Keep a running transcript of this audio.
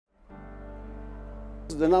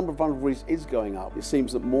The number of vulnerable breeds is going up. It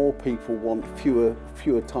seems that more people want fewer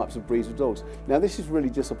types of breeds of dogs. Now this is really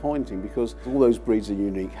disappointing because all those breeds are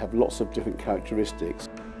unique, have lots of different characteristics.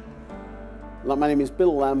 My name is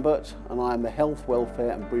Bill Lambert and I am the Health,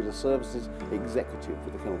 Welfare and Breeder Services Executive for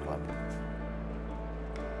the Kennel Club.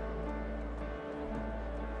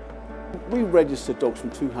 We register dogs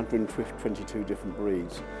from 222 different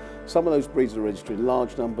breeds. Some of those breeds are registered in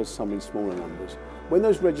large numbers, some in smaller numbers. When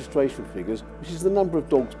those registration figures, which is the number of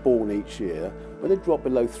dogs born each year, when they drop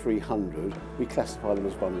below 300, we classify them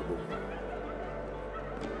as vulnerable.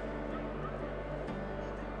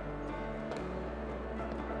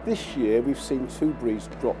 This year we've seen two breeds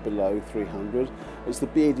drop below 300. It's the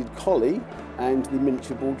bearded collie and the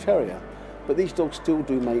miniature bull terrier. But these dogs still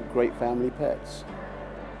do make great family pets.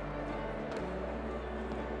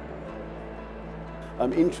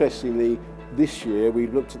 Interestingly, this year we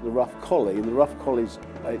looked at the rough collie, and the rough collie's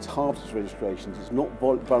it's halved its registrations. It's not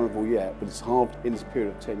vulnerable yet, but it's halved in this period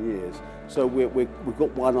of 10 years. So we've got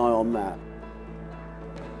one eye on that.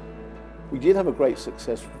 We did have a great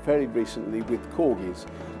success fairly recently with corgis.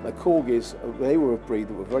 Now corgis, they were a breed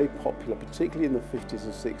that were very popular, particularly in the 50s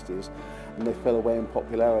and 60s, and they fell away in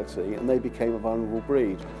popularity and they became a vulnerable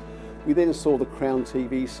breed. We then saw the Crown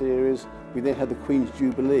TV series, we then had the Queen's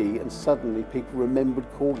Jubilee, and suddenly people remembered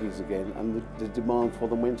corgis again and the demand for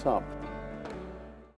them went up.